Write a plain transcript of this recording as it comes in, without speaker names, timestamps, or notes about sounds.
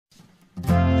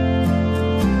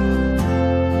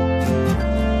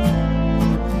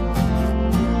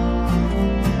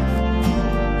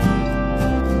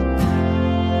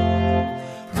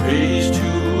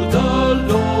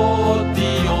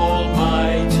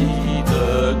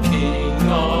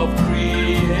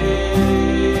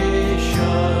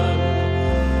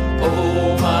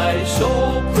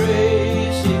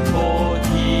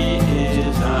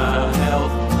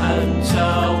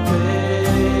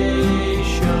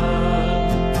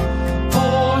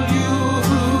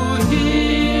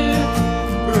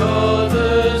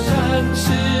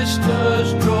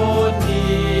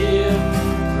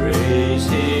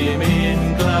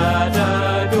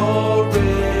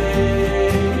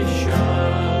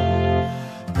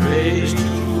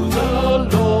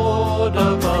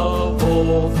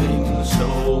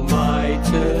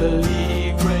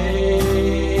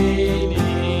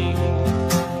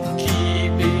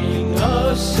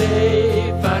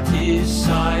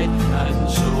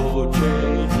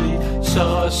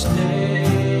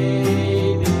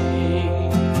sustaining.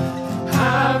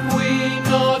 Have we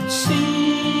not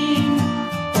seen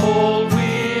all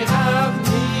we have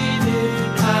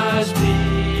needed has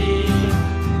been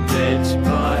met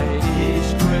by His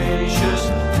gracious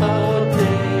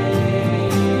ordaining?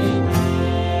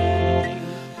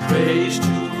 Praise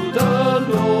to the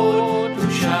Lord, who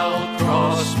shall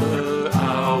prosper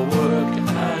our work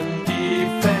and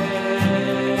defend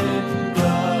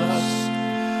us.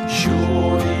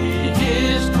 Surely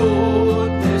His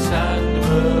goodness and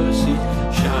mercy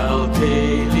shall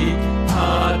daily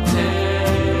attend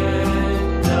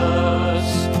us.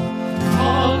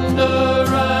 Ponder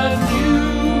anew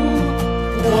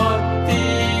what the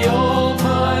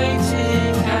Almighty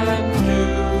can do,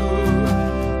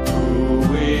 who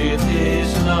with His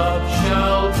love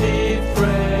shall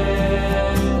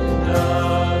befriend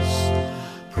us.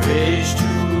 Praise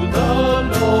to the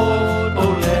Lord,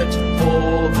 oh let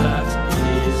all that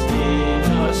is in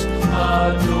us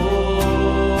adore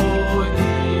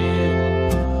Him.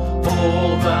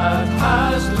 All that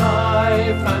has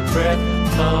life and breath,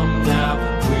 come now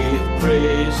with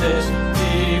praises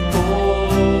before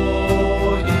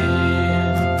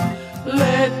Him.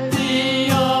 Let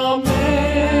the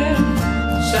Amen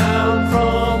sound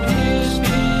from His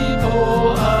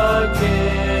people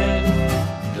again.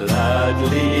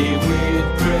 Gladly with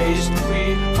praise we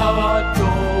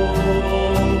adore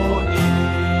Him.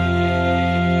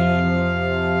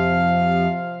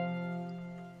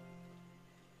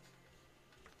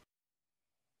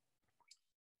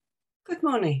 Good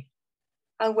morning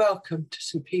and welcome to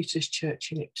St Peter's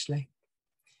Church in Ipsley.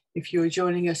 If you are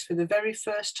joining us for the very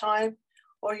first time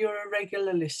or you're a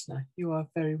regular listener, you are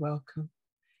very welcome.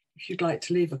 If you'd like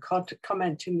to leave a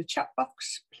comment in the chat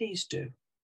box, please do.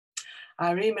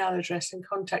 Our email address and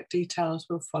contact details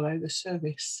will follow the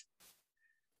service.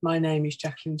 My name is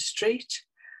Jacqueline Street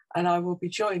and I will be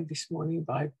joined this morning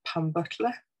by Pam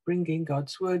Butler, bringing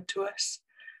God's word to us,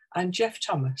 and Jeff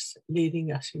Thomas,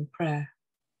 leading us in prayer.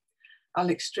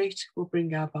 Alex Street will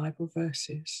bring our Bible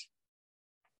verses.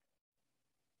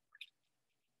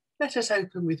 Let us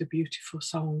open with a beautiful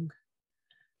song.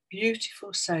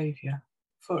 Beautiful Saviour,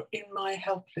 for in my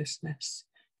helplessness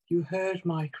you heard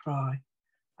my cry,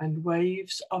 and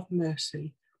waves of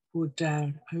mercy poured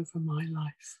down over my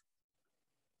life.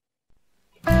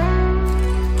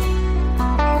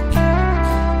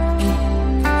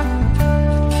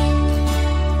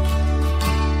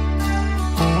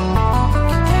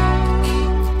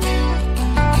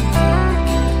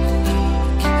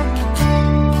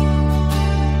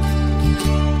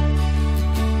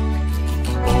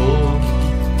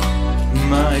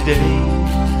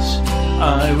 Days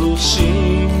I will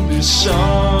sing this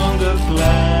song of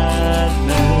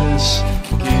gladness,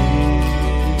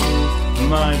 give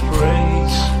my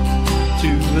praise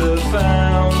to the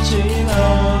fountain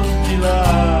of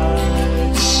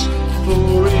delights,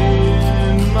 for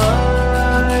in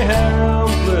my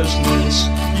helplessness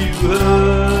you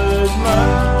heard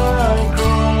my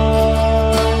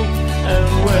cry, and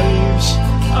waves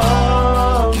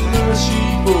of mercy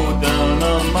poured down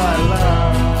on my life.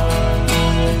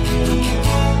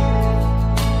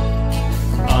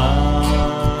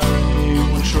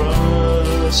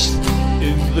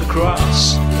 The cross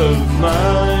of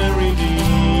my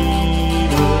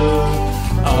Redeemer,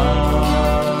 I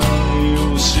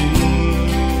will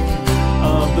sing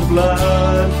of the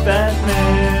blood that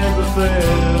never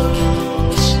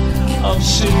fails, of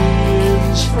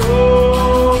sins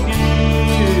forgiven,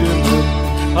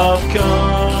 of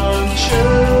conscience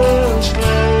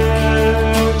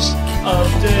cleansed, of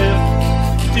death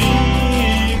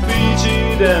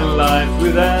defeated and life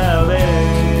without end.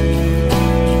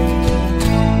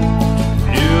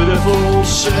 Beautiful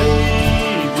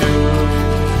Saviour,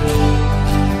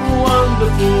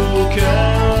 wonderful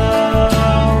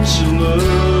Counselor,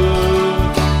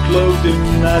 clothed in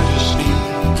majesty,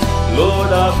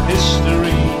 Lord of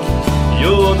history,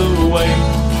 you're the way,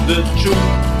 the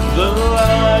truth, the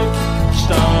life,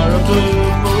 star of the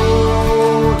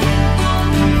morning,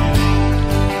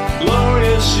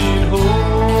 glorious in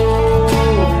holiness,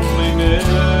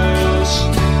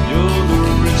 you're the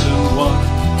risen one,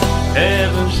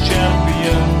 heaven's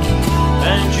champion,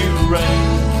 and you reign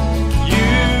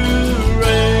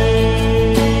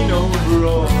over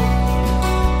all.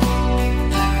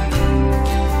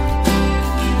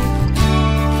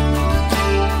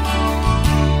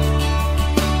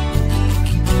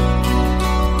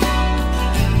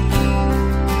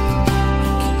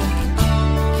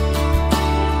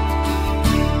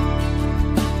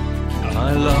 I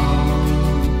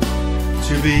long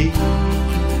to be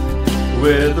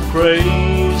where the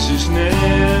praise is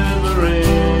never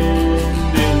ending,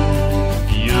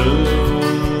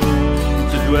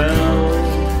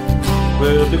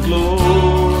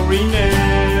 glory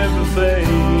never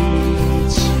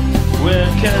fades, where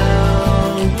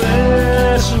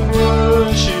countless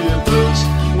worshippers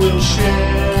will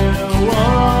share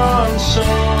one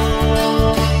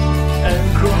song, and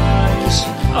Christ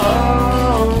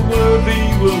our worthy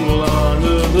will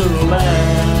honor the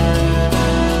Lamb.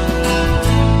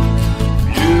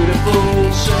 Beautiful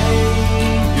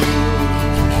Savior,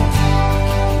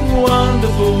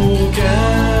 wonderful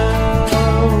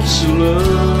Counselor,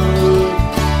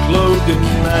 clothed in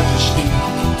majesty,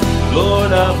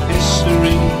 Lord of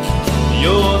history,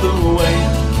 you're the way,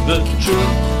 the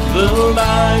truth, the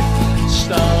life,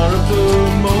 star of the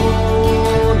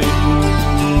morning,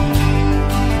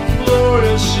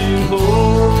 glorious in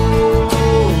holiness,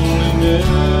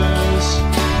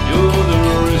 you're the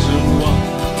risen one,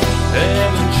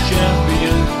 heaven's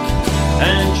champion,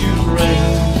 and you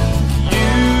reign,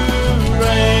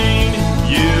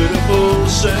 beautiful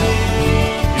Savior,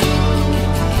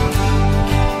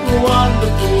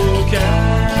 wonderful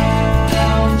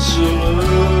Counselor,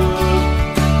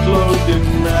 clothed in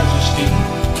majesty,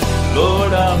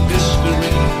 Lord of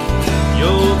history,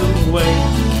 you're the way,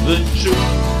 the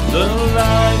truth, the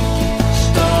light,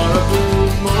 star of the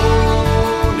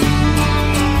morning,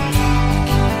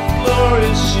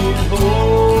 glorious in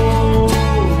holiness,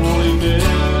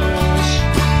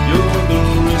 you're the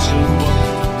risen one,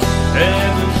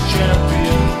 heaven's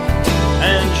champion,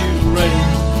 and you reign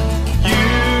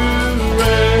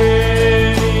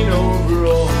over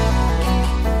all.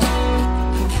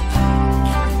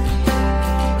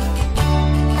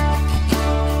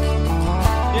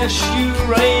 Yes, you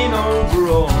reign over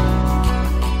all.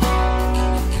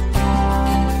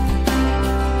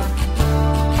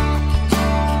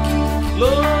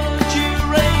 Lord, you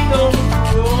reign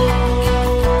over all.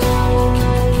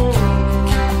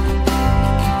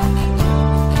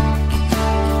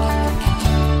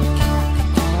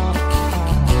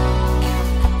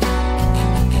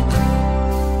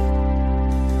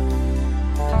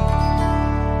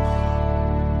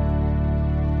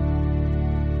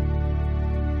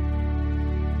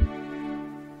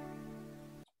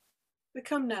 We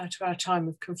come now to our time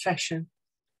of confession,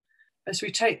 as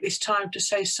we take this time to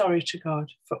say sorry to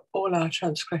God for all our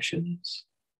transgressions.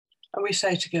 And we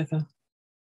say together,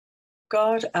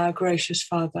 God, our gracious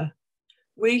Father,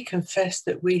 we confess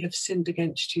that we have sinned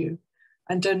against you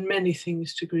and done many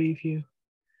things to grieve you.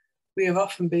 We have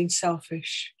often been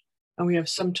selfish, and we have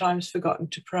sometimes forgotten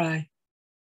to pray.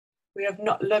 We have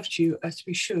not loved you as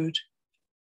we should.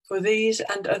 For these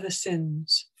and other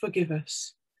sins, forgive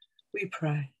us, we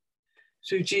pray,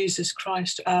 through Jesus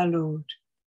Christ our Lord,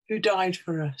 who died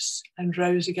for us and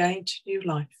rose again to new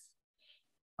life.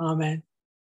 Amen.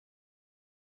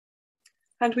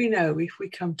 And we know if we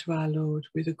come to our Lord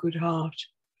with a good heart,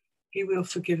 he will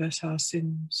forgive us our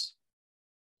sins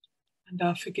and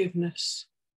our forgiveness.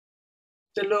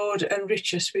 The Lord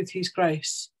enrich us with his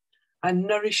grace and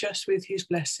nourish us with his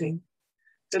blessing.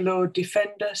 The Lord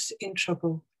defend us in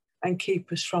trouble and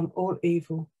keep us from all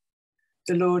evil.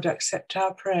 The Lord accept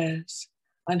our prayers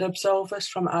and absolve us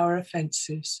from our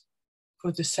offences,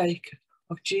 for the sake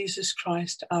of Jesus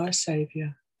Christ our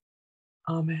Saviour.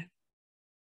 Amen.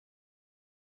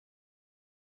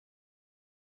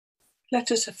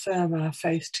 Let us affirm our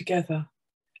faith together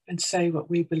and say what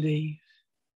we believe.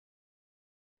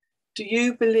 Do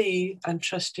you believe and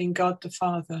trust in God the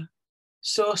Father,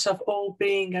 source of all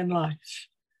being and life,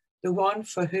 the one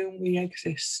for whom we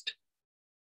exist?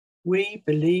 We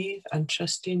believe and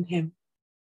trust in him.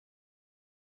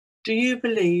 Do you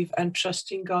believe and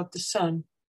trust in God the Son,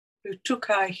 who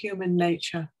took our human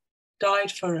nature,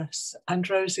 died for us, and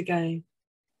rose again?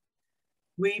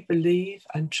 We believe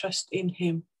and trust in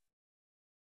him.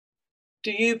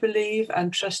 Do you believe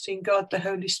and trust in God the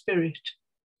Holy Spirit,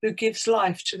 who gives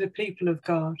life to the people of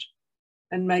God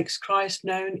and makes Christ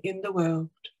known in the world?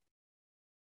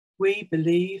 We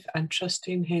believe and trust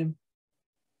in him.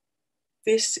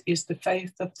 This is the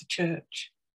faith of the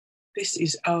Church. This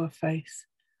is our faith,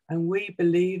 and we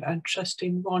believe and trust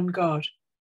in one God,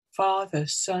 Father,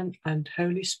 Son, and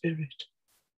Holy Spirit.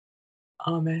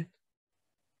 Amen.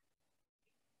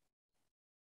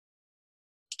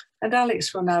 And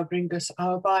Alex will now bring us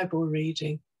our Bible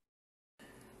reading.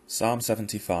 Psalm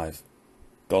 75.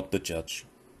 God the Judge.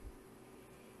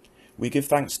 We give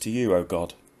thanks to you, O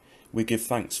God. We give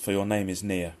thanks, for your name is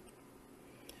near.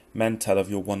 Men tell of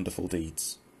your wonderful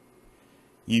deeds.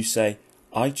 You say,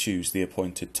 I choose the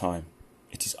appointed time.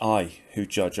 It is I who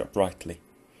judge uprightly.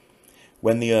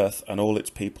 When the earth and all its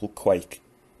people quake,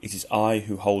 it is I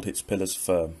who hold its pillars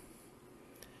firm.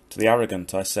 To the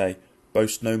arrogant I say,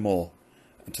 boast no more,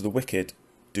 and to the wicked,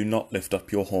 do not lift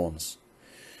up your horns.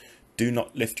 Do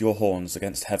not lift your horns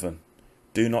against heaven.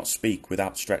 Do not speak with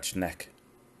outstretched neck.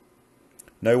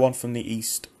 No one from the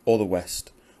east or the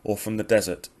west, or from the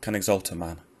desert, can exalt a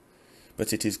man,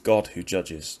 but it is God who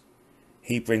judges.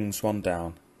 He brings one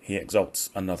down, he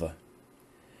exalts another.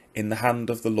 In the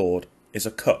hand of the Lord is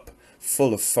a cup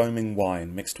full of foaming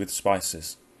wine mixed with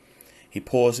spices. He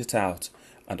pours it out,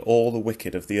 and all the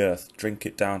wicked of the earth drink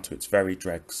it down to its very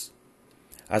dregs.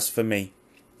 As for me,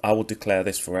 I will declare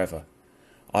this forever.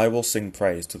 I will sing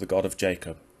praise to the God of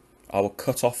Jacob. I will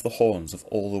cut off the horns of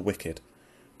all the wicked,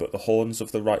 but the horns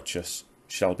of the righteous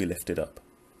shall be lifted up.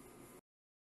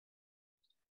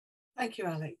 Thank you,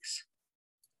 Alex.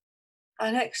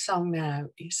 Our next song now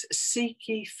is Seek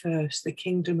Ye First the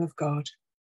Kingdom of God.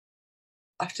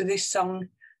 After this song,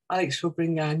 Alex will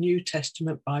bring our New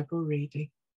Testament Bible reading.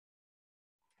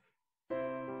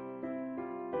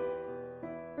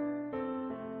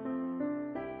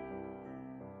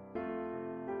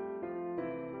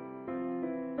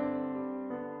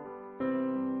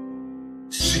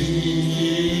 Seek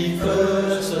ye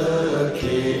first the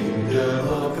kingdom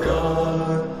of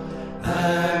God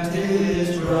and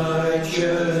his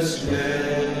righteousness,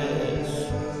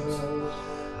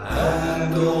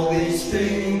 and all these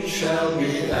things shall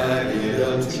be added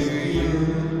unto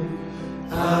you.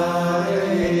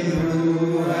 Hallelujah,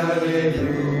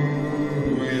 hallelujah.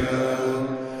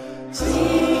 Seek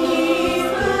ye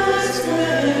first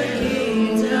the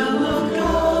kingdom of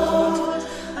God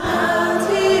and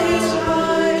his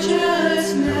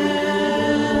righteousness,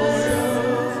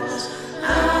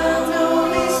 and all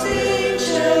these things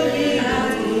shall be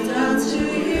added unto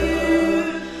you.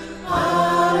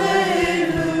 Hallelujah,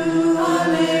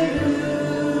 hallelujah.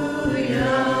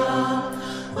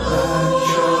 Man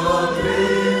shall not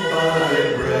live by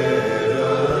bread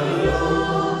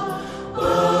alone,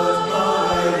 but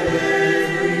by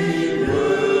every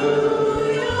word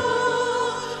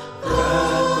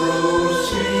that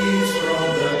proceeds from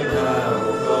the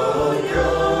mouth of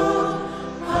God.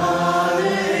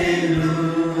 Hallelujah,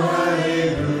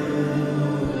 hallelujah.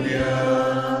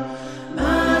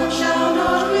 Man shall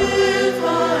not live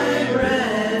by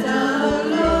bread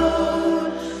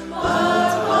alone,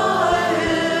 but by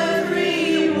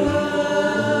every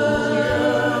word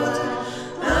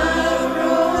that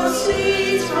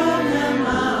proceeds from the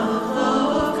mouth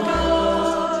of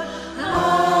God.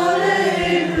 Hallelujah,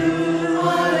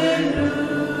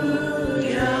 hallelujah.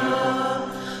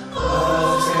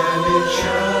 Ask and it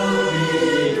shall be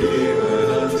given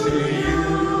unto you.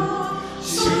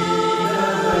 Seek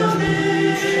and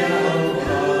ye shall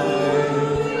find.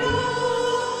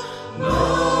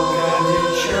 Knock and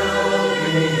it shall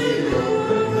be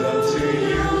opened unto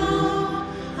you.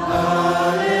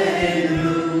 Hallelujah,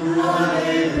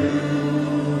 hallelujah.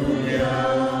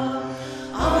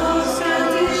 Ask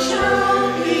and it shall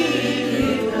be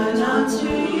given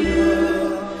unto you.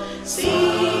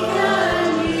 Seek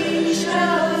and ye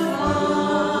shall find.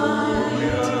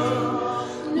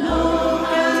 Knock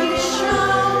and it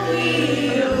shall be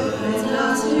opened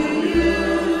unto you.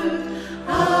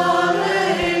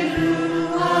 Hallelujah,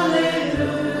 hallelujah.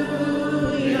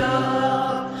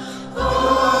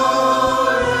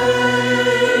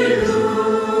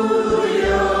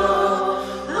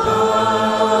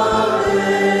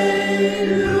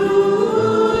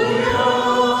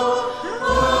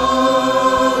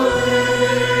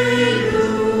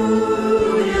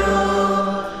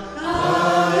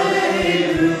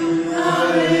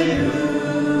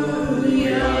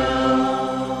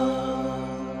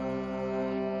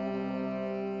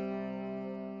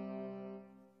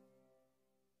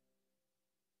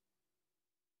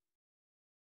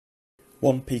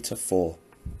 Peter 4,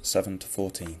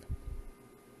 7-14.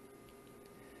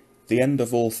 The end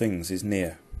of all things is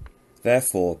near.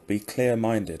 Therefore be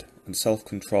clear-minded and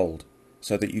self-controlled,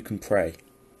 so that you can pray.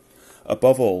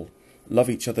 Above all, love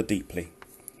each other deeply,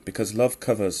 because love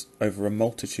covers over a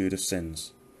multitude of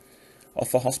sins.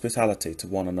 Offer hospitality to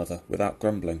one another without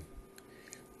grumbling.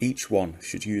 Each one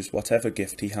should use whatever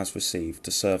gift he has received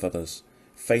to serve others,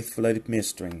 faithfully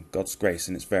administering God's grace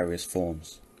in its various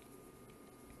forms.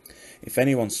 If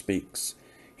anyone speaks,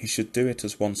 he should do it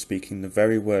as one speaking the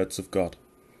very words of God.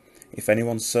 If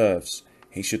anyone serves,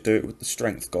 he should do it with the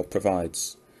strength God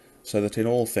provides, so that in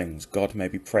all things God may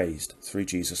be praised through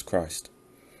Jesus Christ.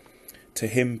 To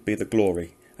him be the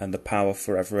glory and the power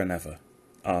forever and ever.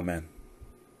 Amen.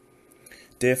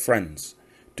 Dear friends,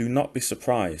 do not be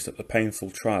surprised at the painful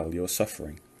trial you are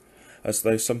suffering, as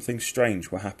though something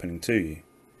strange were happening to you,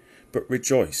 but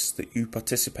rejoice that you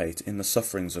participate in the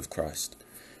sufferings of Christ,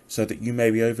 so that you may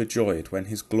be overjoyed when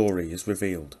his glory is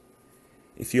revealed.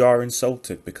 If you are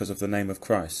insulted because of the name of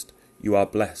Christ, you are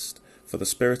blessed, for the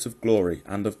Spirit of glory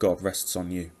and of God rests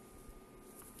on you.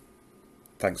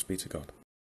 Thanks be to God.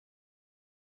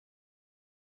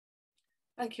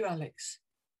 Thank you, Alex.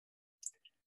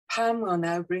 Pam will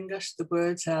now bring us the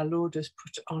words our Lord has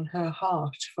put on her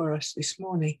heart for us this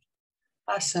morning.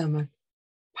 Our sermon,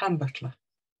 Pam Butler.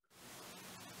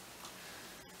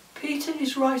 Peter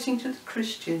is writing to the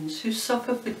Christians who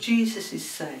suffer for Jesus'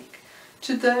 sake,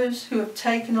 to those who have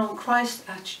taken on Christ's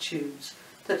attitudes,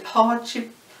 that hardship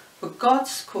for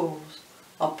God's cause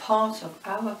are part of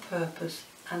our purpose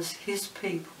as his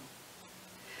people.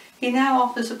 He now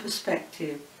offers a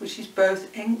perspective which is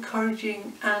both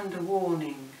encouraging and a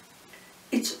warning.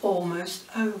 It's almost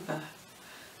over.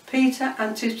 Peter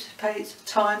anticipates a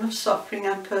time of suffering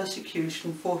and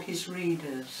persecution for his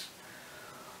readers.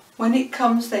 When it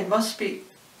comes, they must be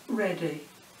ready,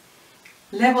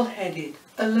 level-headed,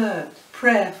 alert,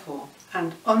 prayerful,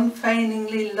 and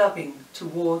unfailingly loving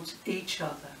towards each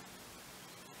other.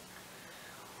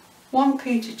 1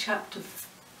 Peter chapter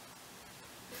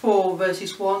 4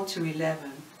 verses 1 to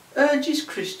 11 urges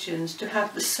Christians to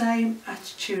have the same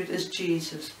attitude as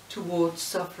Jesus towards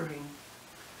suffering.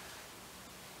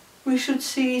 We should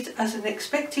see it as an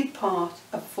expected part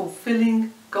of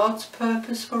fulfilling God's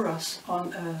purpose for us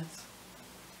on earth.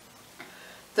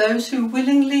 Those who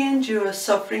willingly endure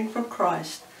suffering for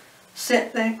Christ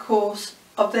set their course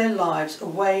of their lives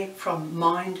away from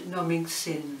mind-numbing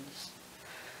sins.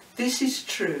 This is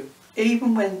true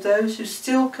even when those who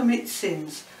still commit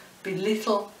sins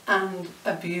belittle and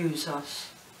abuse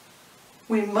us.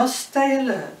 We must stay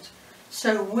alert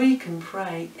so we can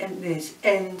pray in these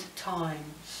end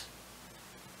times.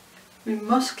 We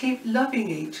must keep loving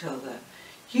each other,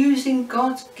 using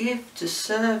God's gift to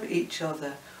serve each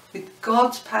other with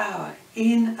God's power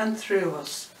in and through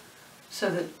us, so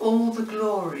that all the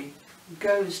glory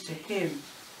goes to him.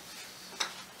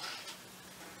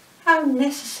 How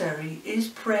necessary is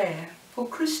prayer for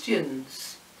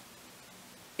Christians?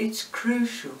 It's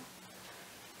crucial.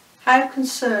 How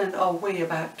concerned are we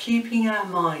about keeping our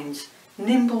minds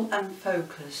nimble and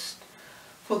focused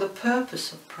for the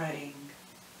purpose of praying?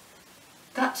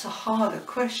 That's a harder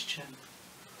question.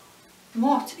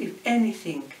 What, if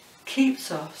anything,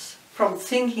 keeps us from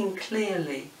thinking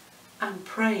clearly and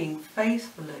praying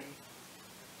faithfully?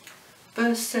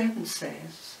 Verse 7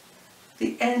 says,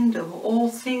 "The end of all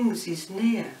things is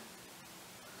near."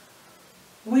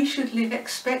 We should live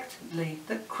expectantly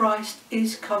that Christ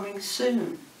is coming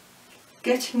soon.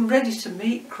 Getting ready to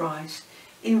meet Christ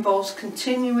involves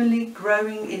continually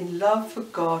growing in love for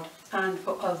God and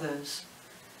for others.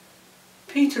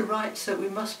 Peter writes that we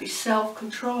must be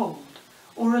self-controlled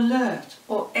or alert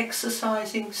or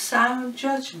exercising sound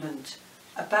judgment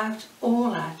about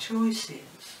all our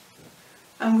choices.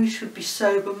 And we should be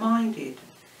sober-minded.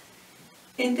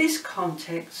 In this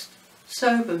context,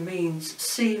 sober means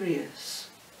serious.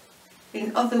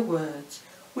 In other words,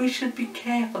 we should be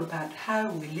careful about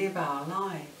how we live our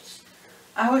lives.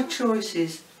 Our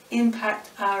choices impact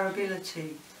our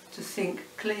ability to think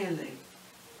clearly.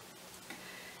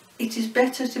 It is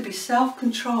better to be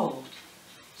self-controlled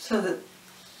so that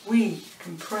we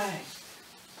can pray.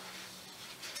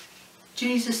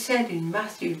 Jesus said in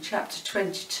Matthew chapter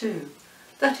 22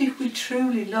 that if we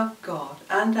truly love God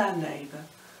and our neighbour,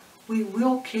 we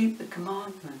will keep the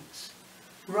commandments.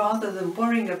 Rather than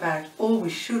worrying about all we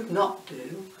should not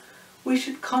do, we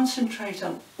should concentrate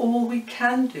on all we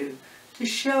can do to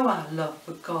show our love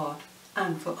for God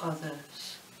and for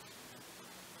others.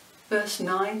 Verse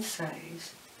 9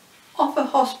 says, "Offer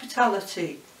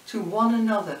hospitality to one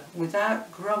another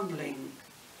without grumbling."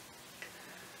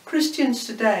 Christians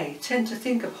today tend to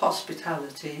think of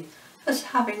hospitality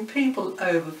as having people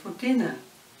over for dinner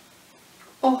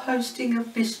or hosting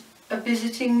a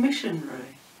visiting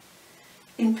missionary.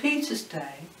 In Peter's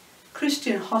day,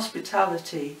 Christian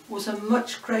hospitality was a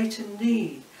much greater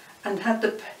need and had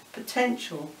the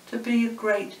potential to be a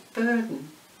great burden.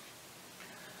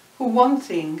 For one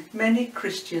thing, many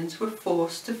Christians were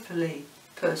forced to flee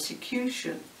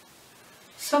persecution,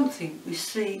 something we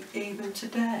see even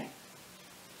today.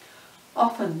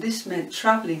 Often this meant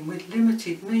travelling with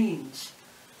limited means.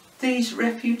 These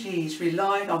refugees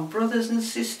relied on brothers and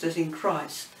sisters in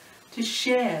Christ to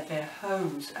share their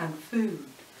homes and food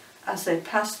as they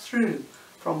passed through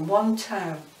from one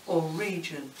town or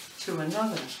region to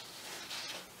another.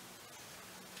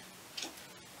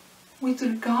 With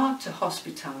regard to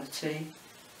hospitality,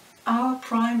 our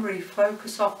primary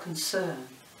focus of concern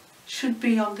should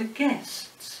be on the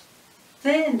guests,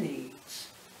 their needs,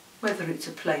 whether it's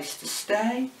a place to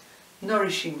stay,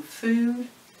 nourishing food,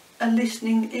 a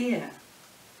listening ear.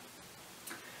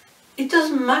 It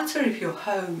doesn't matter if your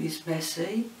home is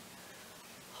messy,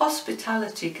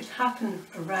 Hospitality can happen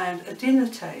around a dinner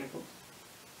table,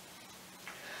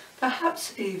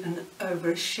 perhaps even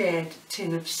over a shared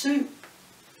tin of soup.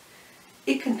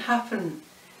 It can happen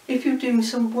if you're doing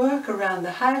some work around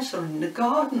the house or in the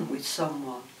garden with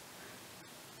someone.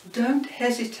 Don't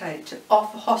hesitate to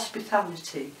offer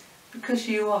hospitality because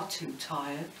you are too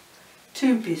tired,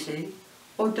 too busy,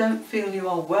 or don't feel you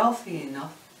are wealthy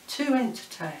enough to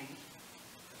entertain.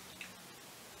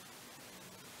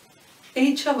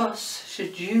 Each of us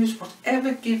should use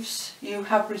whatever gifts you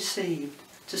have received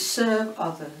to serve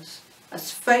others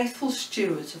as faithful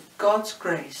stewards of God's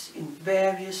grace in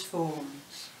various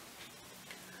forms.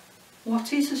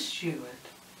 What is a steward?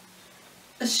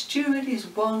 A steward is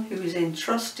one who is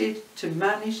entrusted to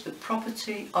manage the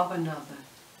property of another.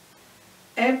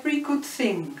 Every good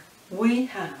thing we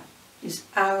have is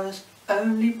ours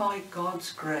only by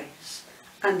God's grace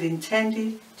and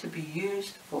intended to be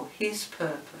used for His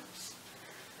purpose.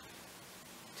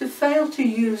 To fail to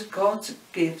use God's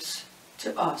gifts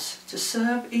to us to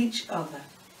serve each other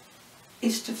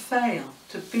is to fail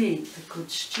to be a good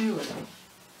steward.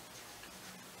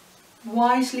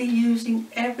 Wisely using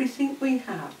everything we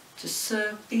have to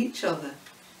serve each other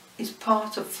is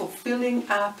part of fulfilling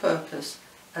our purpose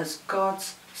as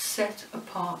God's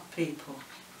set-apart people.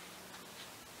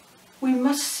 We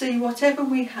must see whatever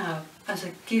we have as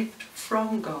a gift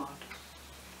from God.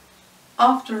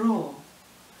 After all,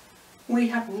 we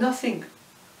have nothing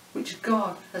which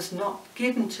God has not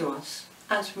given to us,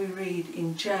 as we read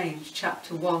in James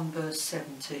chapter 1 verse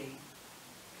 17.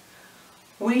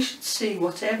 We should see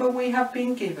whatever we have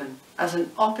been given as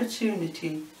an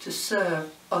opportunity to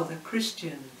serve other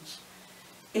Christians.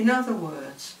 In other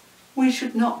words, we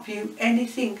should not view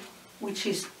anything which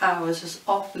is ours as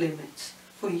off limits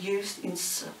for use in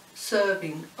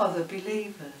serving other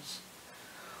believers.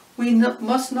 We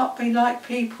must not be like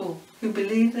people who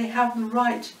believe they have the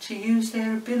right to use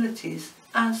their abilities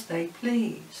as they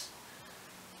please.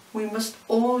 We must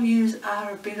all use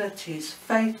our abilities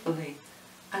faithfully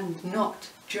and not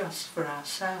just for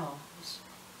ourselves.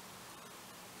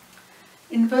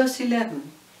 In verse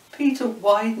 11, Peter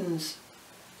widens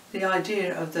the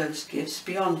idea of those gifts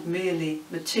beyond merely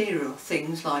material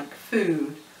things like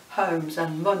food, homes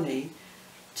and money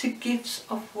to gifts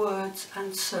of words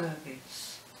and service.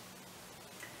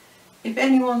 If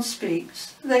anyone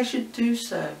speaks, they should do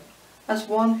so as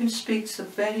one who speaks the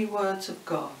very words of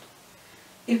God.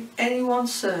 If anyone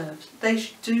serves, they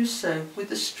should do so with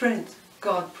the strength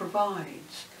God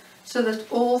provides, so that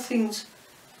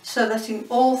in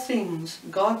all things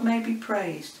God may be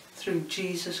praised through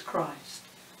Jesus Christ.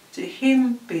 To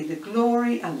Him be the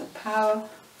glory and the power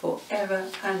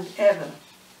forever and ever.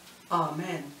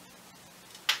 Amen.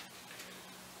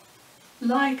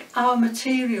 Like our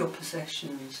material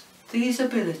possessions, these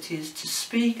abilities to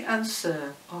speak and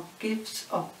serve are gifts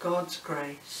of God's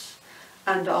grace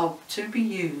and are to be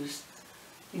used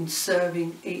in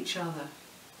serving each other.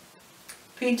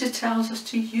 Peter tells us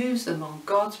to use them on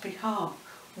God's behalf,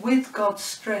 with God's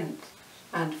strength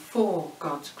and for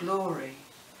God's glory.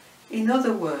 In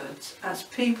other words, as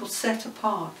people set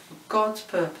apart for God's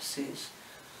purposes,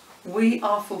 we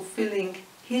are fulfilling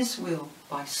His will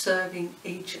by serving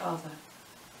each other.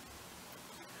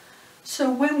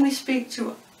 So when we speak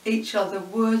to each other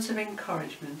words of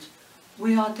encouragement,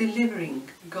 we are delivering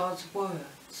God's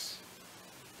words.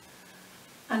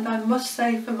 And I must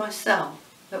say for myself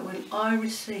that when I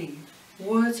receive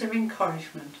words of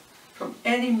encouragement from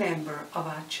any member of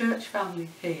our church family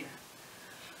here,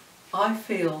 I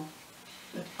feel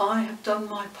that I have done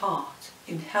my part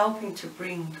in helping to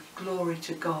bring glory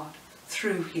to God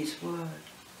through His word.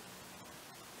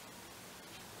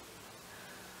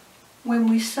 When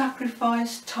we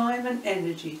sacrifice time and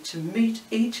energy to meet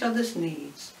each other's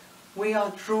needs, we are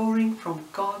drawing from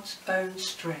God's own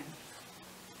strength.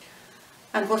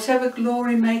 And whatever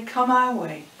glory may come our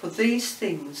way for these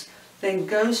things, then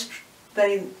goes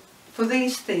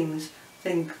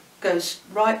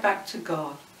right back to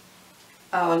God.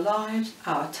 Our lives,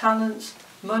 our talents,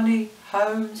 money,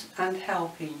 homes and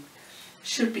helping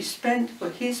should be spent for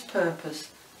His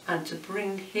purpose and to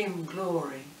bring Him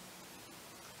glory.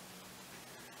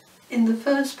 In the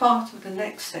first part of the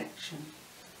next section,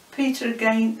 Peter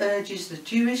again urges the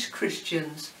Jewish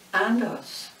Christians and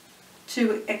us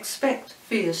to expect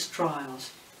fierce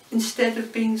trials instead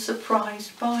of being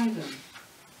surprised by them.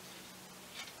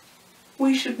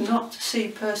 We should not see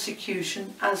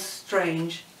persecution as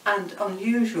strange and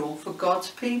unusual for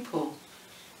God's people.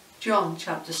 John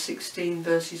chapter 16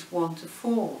 verses 1 to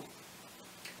 4.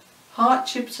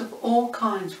 Hardships of all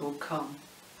kinds will come.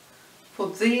 For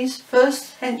these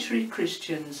first century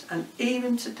Christians and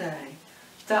even today,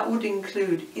 that would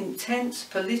include intense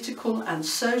political and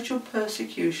social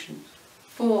persecution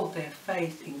for their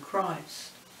faith in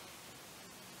Christ.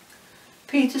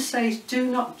 Peter says, do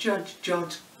not judge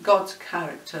God's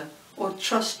character or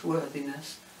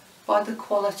trustworthiness by the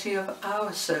quality of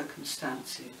our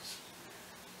circumstances.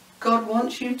 God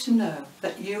wants you to know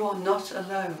that you are not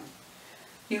alone.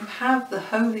 You have the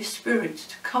Holy Spirit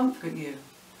to comfort you,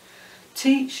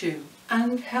 teach you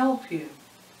and help you.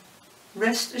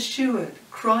 Rest assured,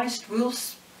 Christ will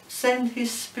send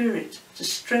his Spirit to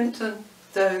strengthen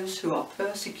those who are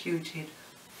persecuted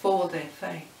for their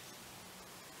faith.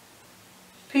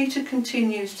 Peter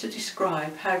continues to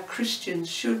describe how Christians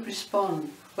should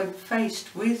respond when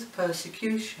faced with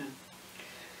persecution.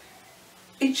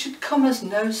 It should come as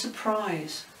no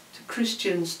surprise to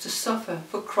Christians to suffer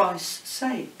for Christ's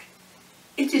sake.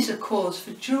 It is a cause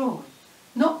for joy,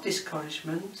 not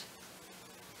discouragement.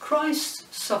 Christ's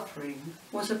suffering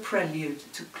was a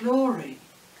prelude to glory.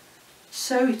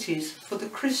 So it is for the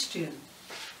Christian.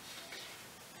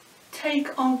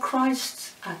 Take on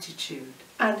Christ's attitude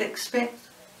and expect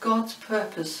God's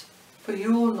purpose for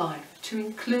your life to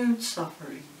include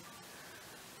suffering.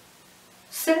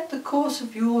 Set the course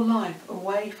of your life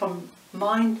away from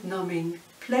mind-numbing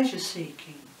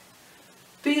pleasure-seeking.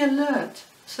 Be alert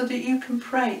so that you can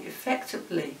pray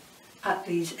effectively at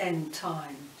these end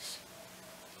times.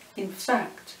 In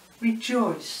fact,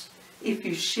 rejoice if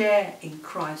you share in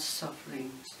Christ's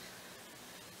sufferings.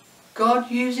 God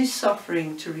uses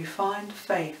suffering to refine the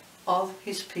faith of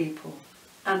his people,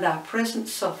 and our present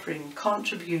suffering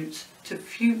contributes to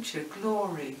future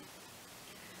glory.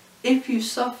 If you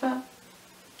suffer,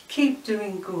 keep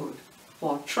doing good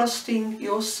while trusting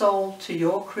your soul to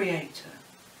your Creator.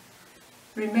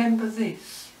 Remember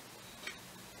this: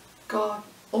 God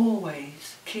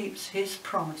always keeps his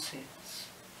promises.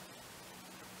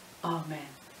 Amen.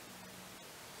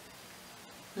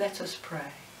 Let us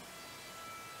pray.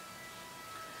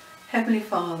 Heavenly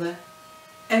Father,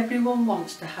 everyone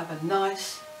wants to have a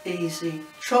nice, easy,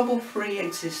 trouble-free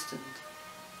existence,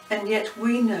 and yet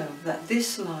we know that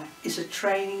this life is a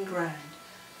training ground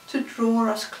to draw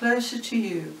us closer to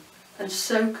you and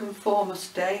so conform us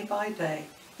day by day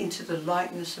into the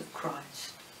likeness of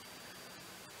Christ.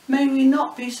 May we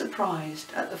not be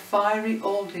surprised at the fiery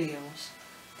ordeals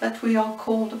that we are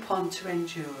called upon to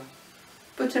endure,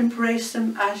 but embrace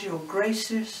them as your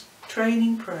gracious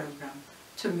training program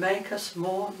to make us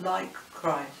more like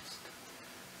Christ.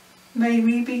 May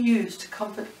we be used to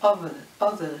comfort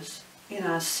others in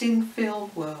our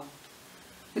sin-filled world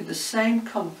with the same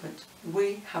comfort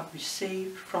we have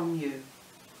received from you.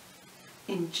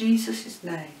 In Jesus'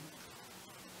 name,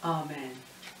 Amen.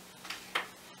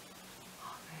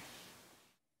 Amen.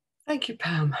 Thank you,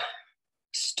 Pam.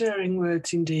 Stirring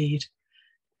words indeed.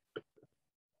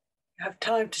 You have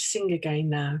time to sing again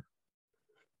now.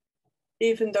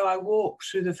 Even though I walk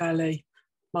through the valley,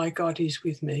 my God is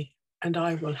with me, and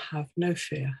I will have no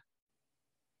fear.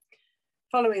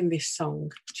 Following this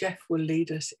song, Jeff will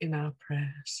lead us in our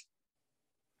prayers.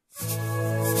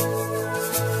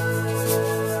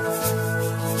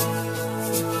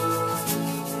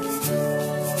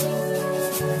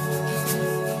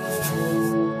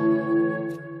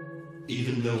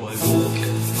 Even though I walk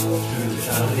through the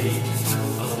valley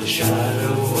of the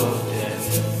shadow of death,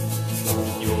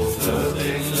 your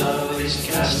perfect love is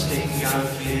casting out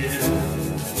fear.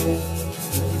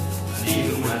 And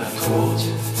even when I'm caught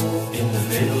in the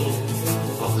middle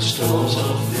of the storms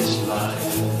of this life,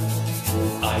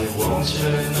 I won't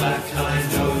turn back, I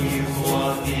know you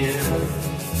are near,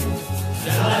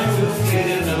 and I will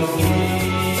fear no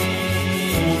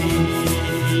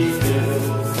evil,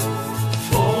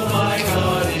 for my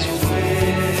God is with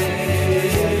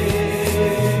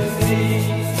me,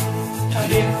 and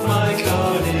if my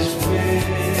God is with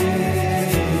me,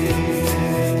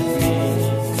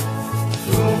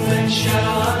 whom then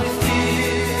shall I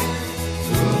fear?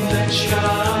 Whom then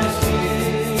shall I fear?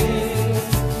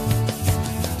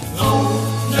 Oh,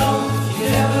 no,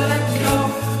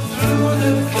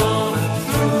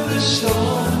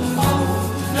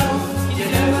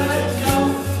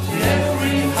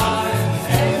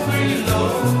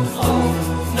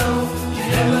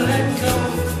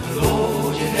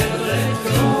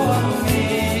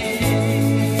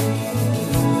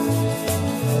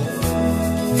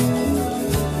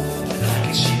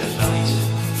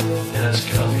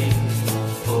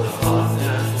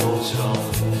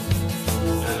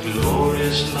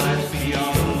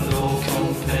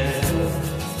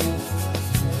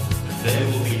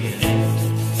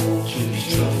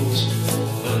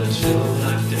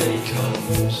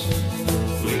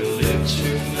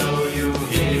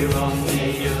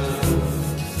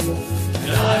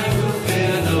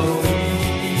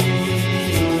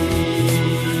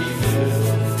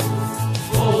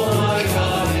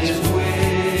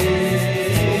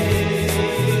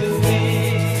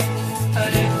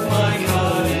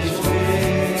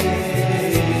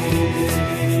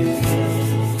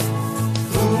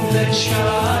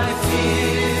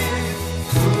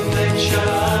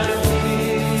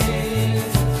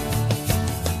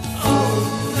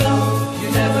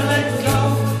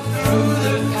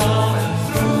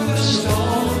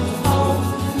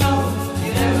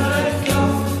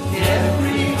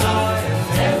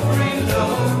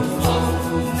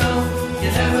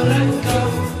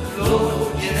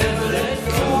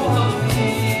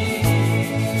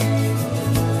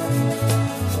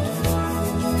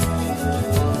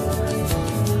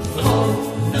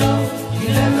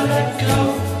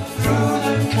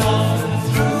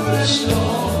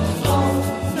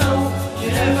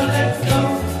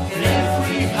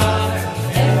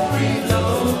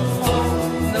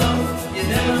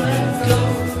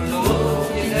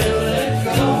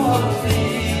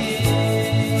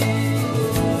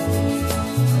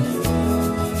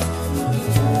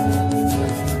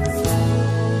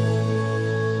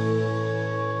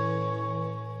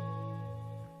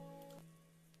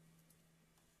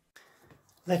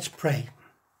 Let's pray.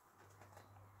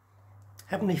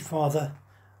 Heavenly Father,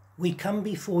 we come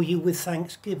before you with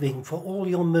thanksgiving for all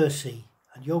your mercy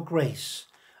and your grace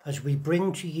as we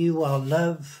bring to you our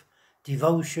love,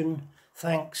 devotion,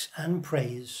 thanks and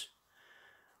praise.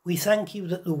 We thank you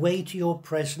that the way to your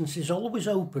presence is always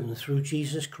open through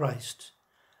Jesus Christ,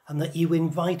 and that you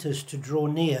invite us to draw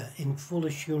near in full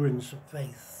assurance of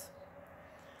faith.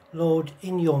 Lord,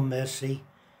 in your mercy,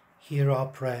 hear our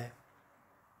prayer.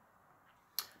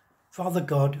 Father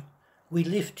God, we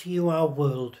lift to you our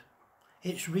world.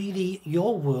 It's really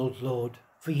your world, Lord,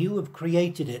 for you have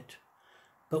created it,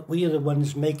 but we are the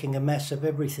ones making a mess of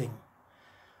everything.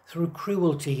 Through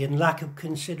cruelty and lack of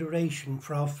consideration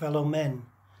for our fellow men,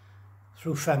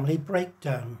 through family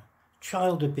breakdown,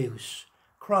 child abuse,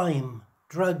 crime,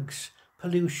 drugs,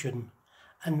 pollution,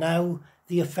 and now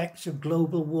the effects of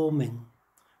global warming,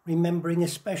 remembering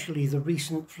especially the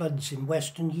recent floods in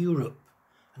Western Europe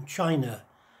and China,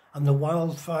 and the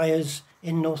wildfires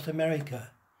in North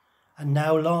America, and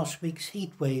now last week's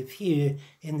heatwave here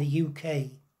in the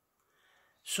UK.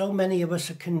 So many of us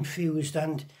are confused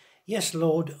and, yes,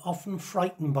 Lord, often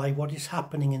frightened by what is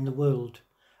happening in the world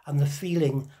and the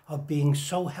feeling of being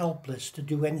so helpless to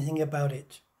do anything about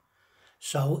it.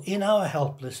 So in our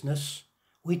helplessness,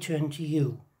 we turn to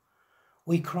you.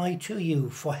 We cry to you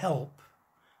for help,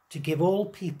 to give all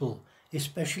people,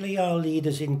 especially our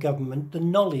leaders in government, the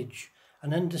knowledge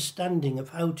and understanding of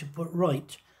how to put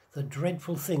right the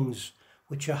dreadful things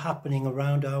which are happening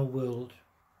around our world.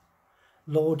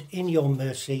 Lord, in your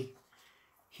mercy,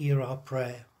 hear our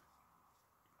prayer.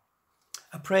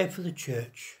 A prayer for the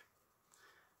church.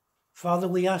 Father,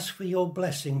 we ask for your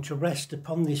blessing to rest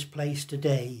upon this place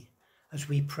today as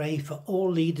we pray for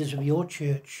all leaders of your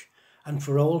church and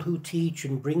for all who teach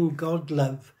and bring God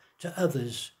love to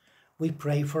others. We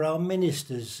pray for our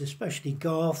ministers, especially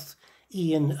Garth,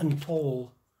 Ian and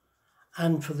Paul,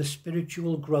 and for the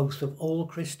spiritual growth of all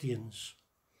Christians.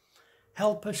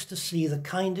 Help us to see the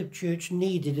kind of church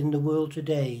needed in the world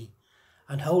today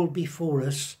and hold before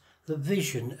us the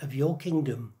vision of your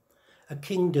kingdom, a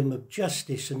kingdom of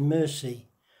justice and mercy,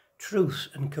 truth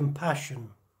and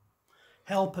compassion.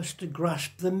 Help us to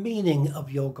grasp the meaning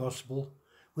of your gospel,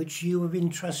 which you have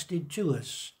entrusted to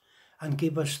us, and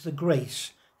give us the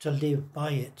grace to live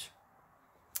by it.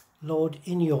 Lord,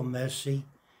 in your mercy,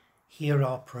 hear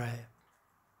our prayer.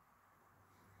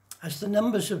 As the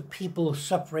numbers of people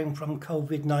suffering from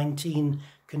COVID-19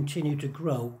 continue to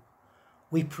grow,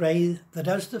 we pray that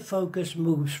as the focus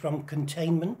moves from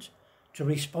containment to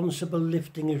responsible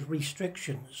lifting of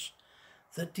restrictions,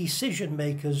 that decision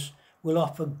makers will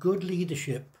offer good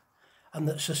leadership and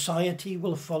that society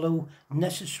will follow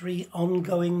necessary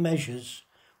ongoing measures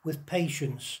with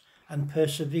patience and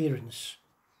perseverance.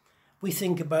 We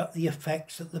think about the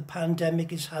effects that the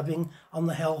pandemic is having on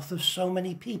the health of so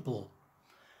many people.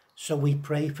 So we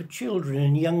pray for children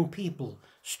and young people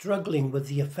struggling with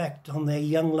the effect on their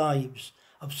young lives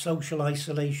of social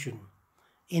isolation,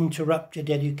 interrupted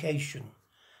education,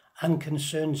 and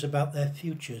concerns about their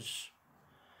futures.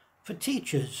 For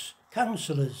teachers,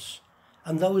 counsellors,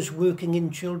 and those working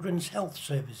in children's health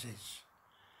services.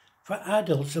 For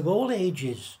adults of all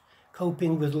ages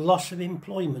coping with loss of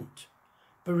employment,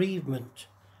 bereavement,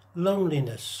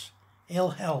 loneliness,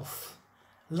 ill health,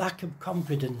 lack of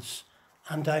confidence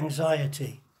and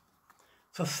anxiety.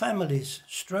 For families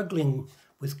struggling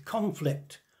with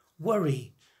conflict,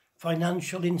 worry,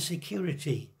 financial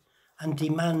insecurity and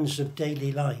demands of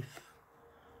daily life.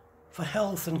 For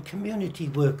health and community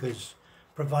workers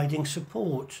providing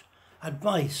support,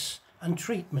 advice and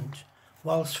treatment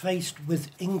whilst faced with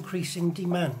increasing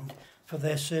demand for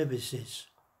their services.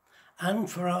 And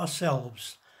for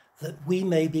ourselves, that we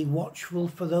may be watchful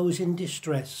for those in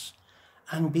distress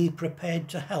and be prepared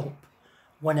to help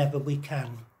whenever we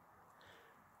can.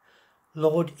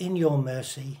 Lord, in your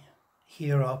mercy,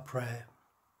 hear our prayer.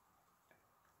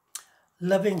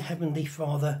 Loving Heavenly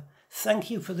Father, thank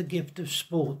you for the gift of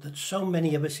sport that so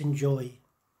many of us enjoy.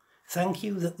 Thank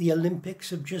you that the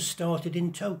Olympics have just started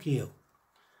in Tokyo.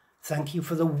 Thank you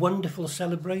for the wonderful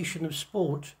celebration of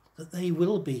sport that they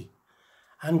will be,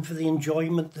 and for the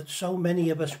enjoyment that so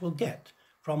many of us will get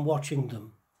from watching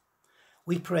them.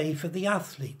 We pray for the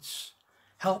athletes.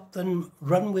 Help them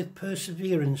run with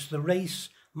perseverance the race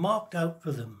marked out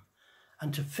for them,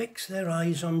 and to fix their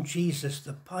eyes on Jesus,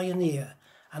 the pioneer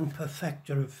and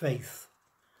perfecter of faith.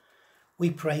 We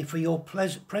pray for your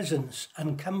presence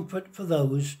and comfort for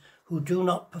those who do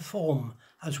not perform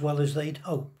as well as they'd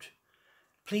hoped.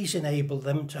 Please enable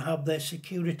them to have their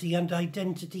security and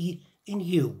identity in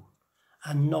you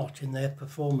and not in their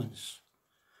performance.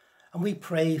 And we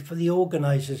pray for the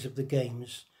organisers of the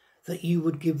Games, that you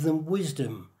would give them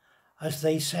wisdom as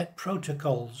they set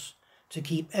protocols to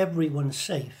keep everyone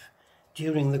safe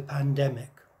during the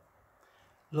pandemic.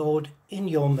 Lord, in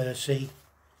your mercy,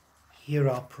 hear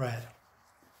our prayer.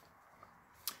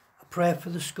 A prayer for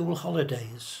the school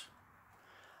holidays.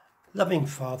 Loving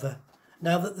Father,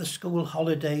 now that the school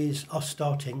holidays are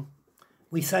starting,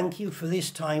 we thank you for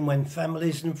this time when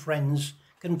families and friends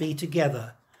can be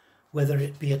together, whether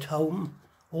it be at home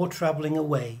or travelling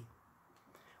away.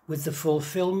 With the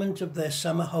fulfilment of their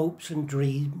summer hopes and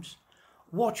dreams,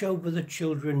 watch over the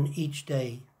children each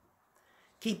day.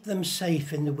 Keep them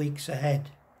safe in the weeks ahead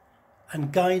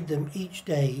and guide them each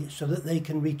day so that they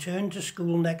can return to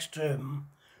school next term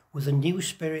with a new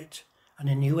spirit and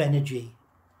a new energy.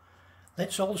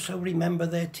 Let's also remember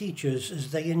their teachers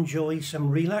as they enjoy some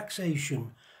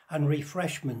relaxation and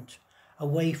refreshment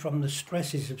away from the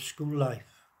stresses of school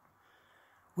life.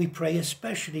 We pray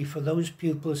especially for those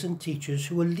pupils and teachers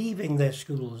who are leaving their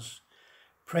schools,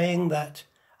 praying that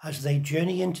as they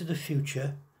journey into the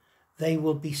future, they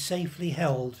will be safely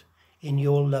held in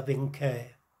your loving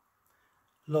care.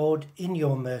 Lord, in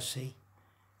your mercy,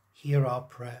 hear our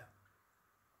prayer.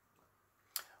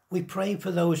 We pray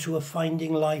for those who are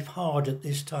finding life hard at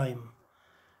this time,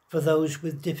 for those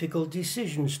with difficult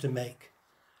decisions to make,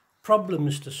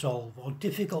 problems to solve, or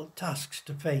difficult tasks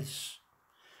to face.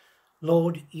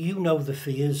 Lord, you know the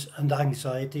fears and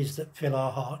anxieties that fill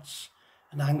our hearts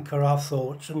and anchor our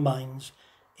thoughts and minds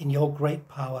in your great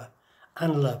power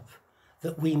and love,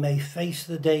 that we may face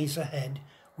the days ahead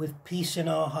with peace in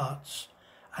our hearts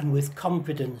and with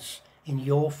confidence in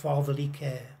your fatherly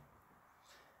care.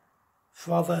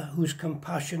 Father, whose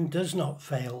compassion does not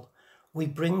fail, we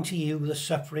bring to you the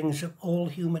sufferings of all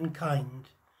humankind,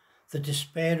 the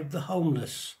despair of the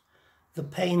homeless, the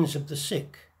pains of the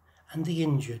sick and the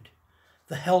injured,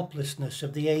 the helplessness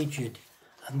of the aged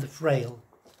and the frail.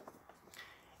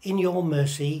 In your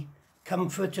mercy,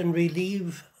 comfort and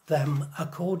relieve them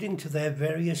according to their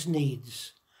various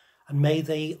needs, and may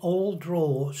they all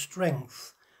draw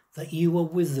strength that you are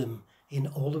with them in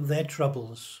all of their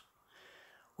troubles.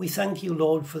 We thank you,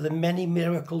 Lord, for the many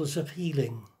miracles of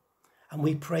healing, and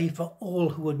we pray for all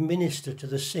who would minister to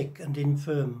the sick and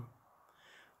infirm.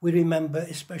 We remember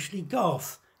especially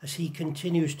Garth as he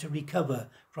continues to recover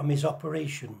from his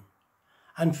operation,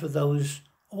 and for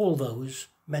all those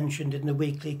mentioned in the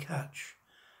weekly catch.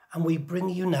 And we bring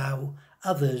you now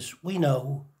others we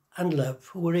know and love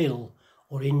who are ill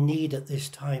or in need at this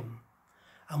time,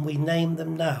 and we name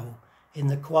them now in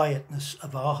the quietness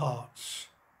of our hearts.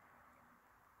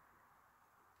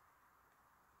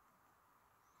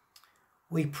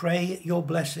 We pray your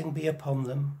blessing be upon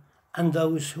them and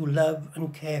those who love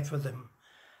and care for them,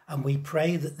 and we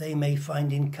pray that they may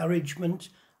find encouragement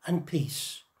and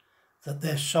peace, that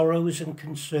their sorrows and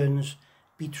concerns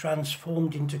be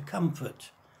transformed into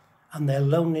comfort and their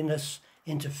loneliness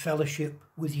into fellowship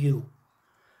with you.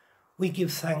 We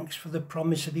give thanks for the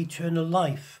promise of eternal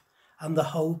life and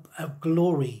the hope of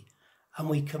glory, and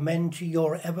we commend to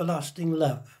your everlasting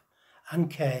love and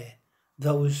care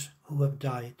those who have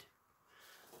died.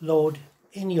 Lord,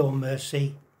 in your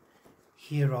mercy,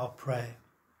 hear our prayer.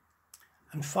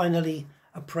 And finally,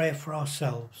 a prayer for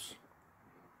ourselves.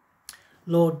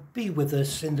 Lord, be with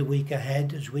us in the week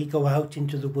ahead as we go out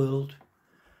into the world.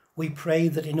 We pray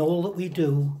that in all that we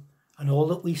do and all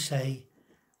that we say,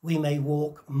 we may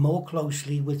walk more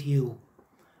closely with you,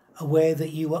 aware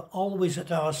that you are always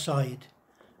at our side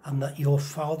and that your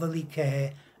fatherly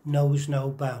care knows no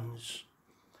bounds.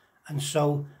 And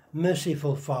so,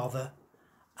 merciful Father,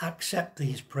 accept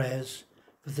these prayers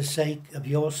for the sake of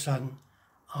your Son,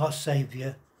 our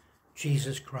Saviour,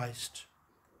 Jesus Christ.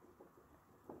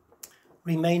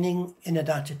 Remaining in an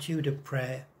attitude of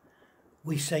prayer,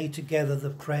 we say together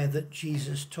the prayer that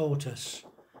Jesus taught us,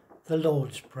 the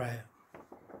Lord's Prayer.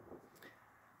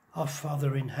 Our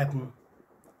Father in heaven,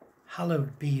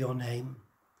 hallowed be your name.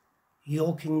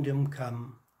 Your kingdom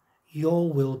come,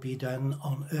 your will be done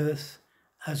on earth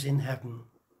as in heaven.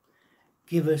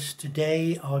 Give us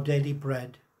today our daily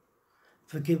bread.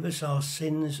 Forgive us our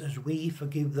sins as we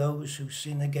forgive those who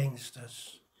sin against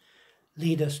us.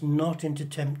 Lead us not into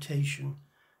temptation,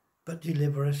 but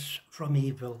deliver us from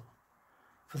evil.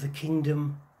 For the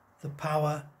kingdom, the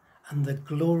power, and the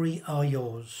glory are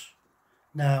yours,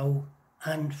 now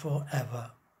and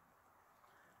forever.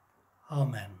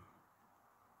 Amen.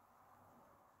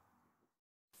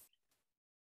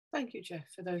 Thank you, Jeff,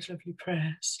 for those lovely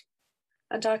prayers.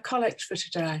 And our collect for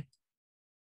today.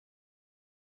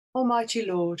 Almighty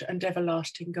Lord and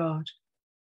everlasting God,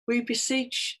 we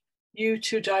beseech you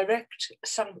to direct,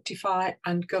 sanctify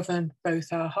and govern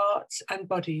both our hearts and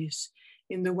bodies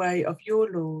in the way of your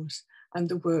laws and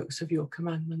the works of your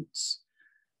commandments,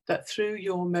 that through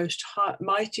your most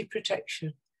mighty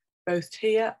protection, both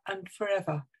here and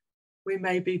forever, we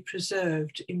may be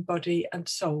preserved in body and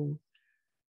soul,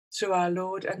 through our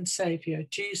Lord and Saviour,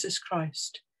 Jesus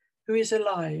Christ, who is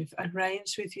alive and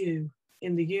reigns with you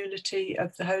in the unity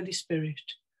of the Holy Spirit,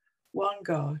 one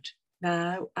God,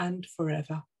 now and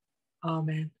forever.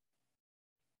 Amen.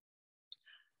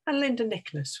 And Linda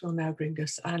Nicholas will now bring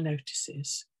us our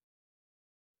notices.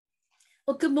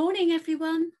 Well, good morning,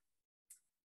 everyone.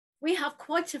 We have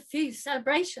quite a few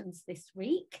celebrations this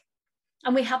week,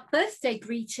 and we have birthday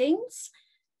greetings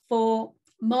for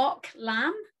Mark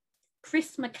Lamb,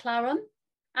 Chris McLaren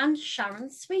and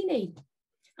Sharon Sweeney.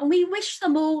 And we wish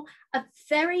them all a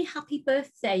very happy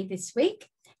birthday this week,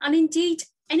 and indeed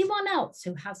anyone else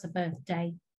who has a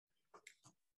birthday.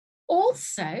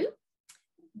 Also,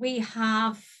 we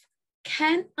have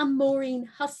Ken and Maureen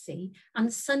Hussey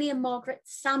and Sonny and Margaret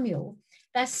Samuel.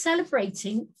 They're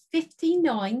celebrating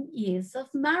 59 years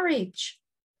of marriage.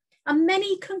 And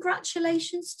many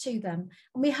congratulations to them.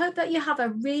 And we hope that you have a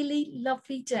really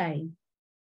lovely day.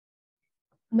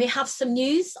 We have some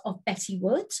news of Betty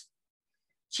Wood.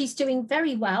 She's doing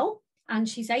very well and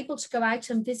she's able to go out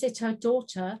and visit her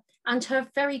daughter, and her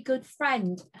very good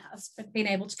friend has been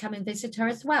able to come and visit her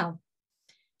as well.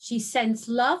 She sends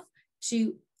love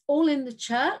to all in the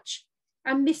church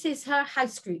and misses her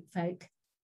house group folk.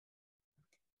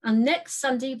 And next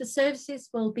Sunday, the services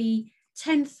will be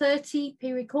 10:30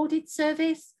 pre-recorded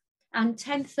service and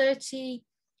 10:30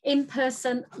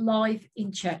 in-person live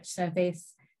in church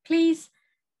service. Please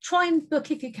try and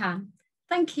book if you can.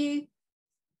 Thank you.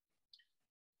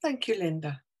 Thank you,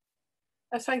 Linda.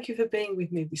 And thank you for being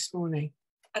with me this morning.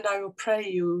 And I will pray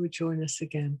you will join us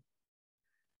again.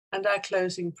 And our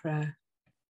closing prayer.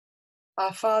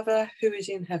 Our Father who is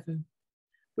in heaven,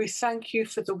 we thank you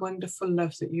for the wonderful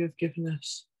love that you have given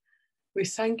us. We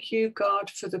thank you,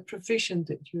 God, for the provision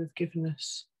that you have given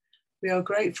us. We are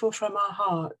grateful from our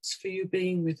hearts for you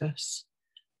being with us.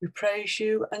 We praise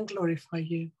you and glorify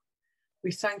you.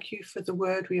 We thank you for the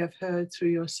word we have heard through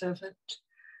your servant.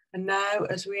 And now,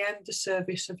 as we end the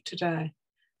service of today,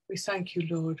 we thank you,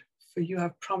 Lord, for you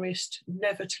have promised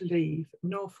never to leave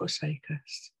nor forsake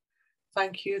us.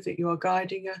 Thank you that you are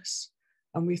guiding us,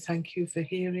 and we thank you for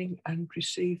hearing and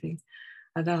receiving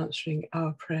and answering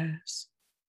our prayers.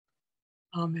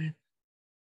 Amen.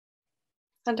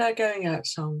 And our going out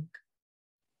song,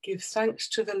 Give Thanks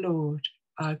to the Lord,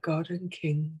 our God and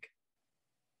King.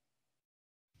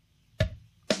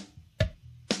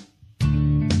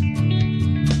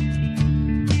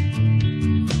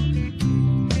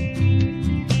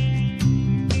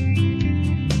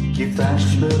 Give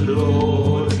thanks to the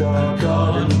Lord, our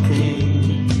God and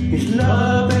King. His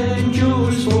love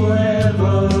endures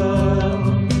forever.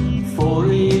 For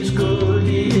he is good,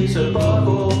 he is above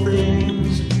all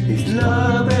things. His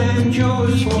love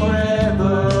endures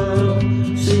forever.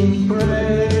 Sing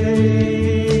praise,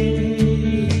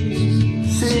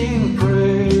 sing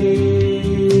praise.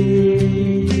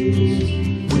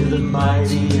 With a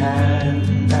mighty hand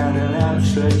and an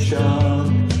outstretched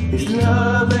arm, his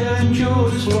love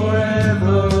endures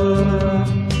forever.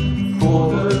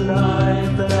 For the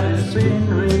life that has been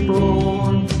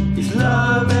reborn, his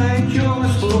love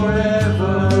endures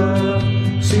forever.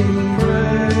 Sing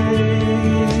praise,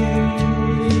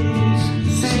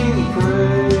 sing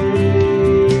praise,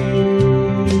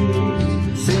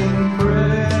 sing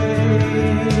praise,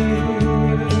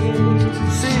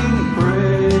 sing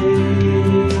praise.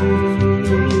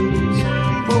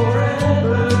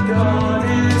 Forever God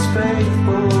is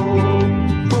faithful,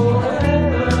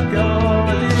 forever God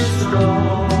is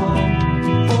strong,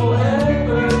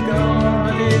 forever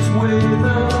God is with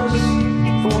us,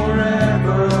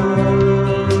 forever.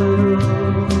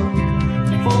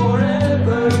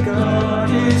 Forever God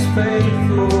is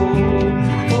faithful,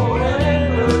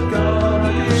 forever God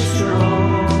is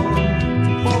strong,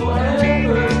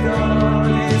 forever God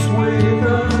is with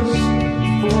us,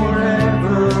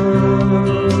 forever.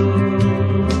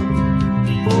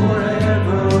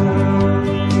 Forever.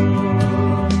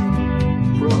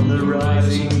 From the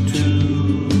rising to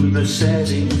the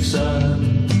setting sun,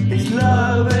 his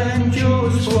love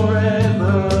endures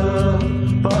forever.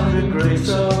 By the grace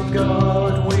of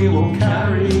God we will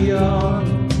carry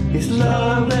on, his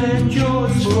love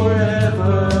endures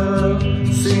forever.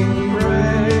 Sing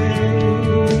praise,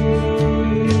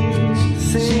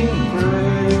 sing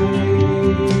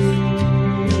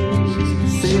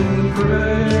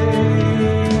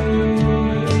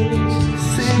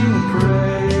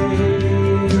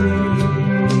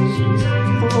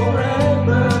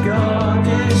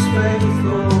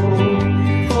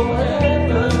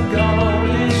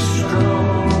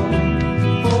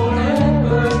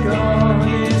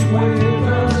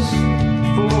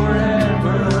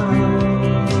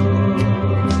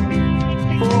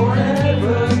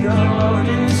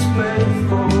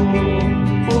know.